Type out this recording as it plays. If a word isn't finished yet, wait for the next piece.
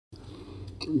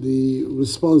The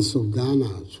response of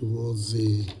Ghana towards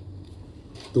the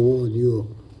war in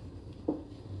Europe.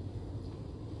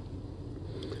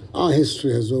 Our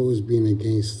history has always been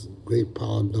against great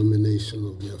power domination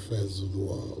of the affairs of the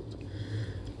world.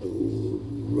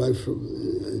 Right from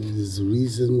it is the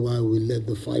reason why we led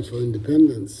the fight for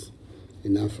independence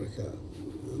in Africa.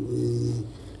 We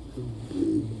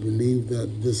believe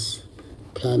that this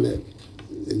planet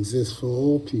exists for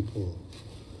all people,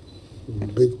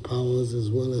 big powers as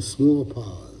well as small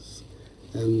powers,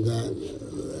 and that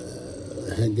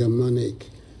hegemonic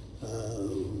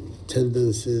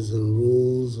tendencies and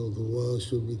rules of the world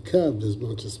should be curbed as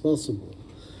much as possible.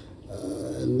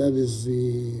 And that is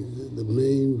the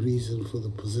main reason for the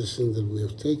position that we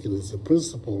have taken. It's a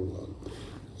principled one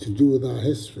to do with our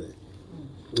history.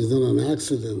 It's not an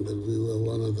accident that we were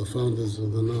one of the founders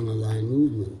of the non-aligned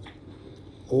movement.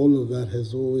 All of that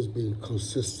has always been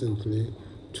consistently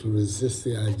to resist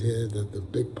the idea that the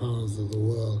big powers of the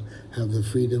world have the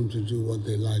freedom to do what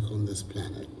they like on this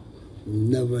planet.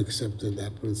 Never accepted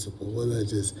that principle, whether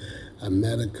it is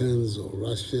Americans or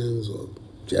Russians or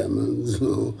Germans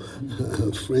or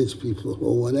French people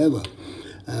or whatever.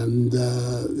 And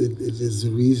it is the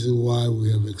reason why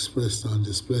we have expressed our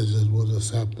displeasure at what has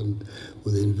happened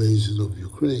with the invasion of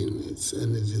Ukraine.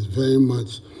 And it is very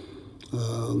much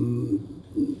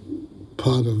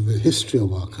part of the history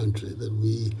of our country that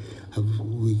we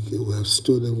have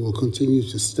stood and will continue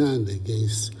to stand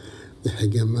against the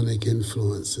hegemonic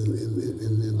influence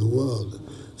in the world.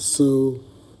 So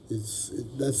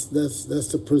that's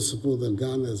the principle that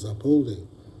Ghana is upholding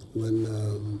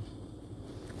when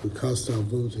we cast our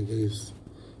vote against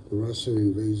the Russian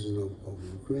invasion of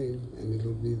Ukraine, and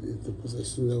it's a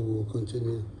position that we will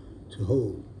continue to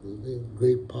hold. The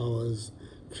great powers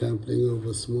trampling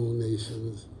over small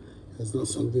nations is not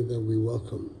something that we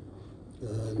welcome,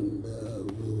 and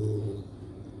we will,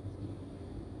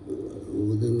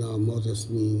 within our modest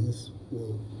means,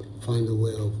 will find a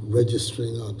way of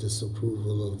registering our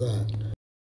disapproval of that.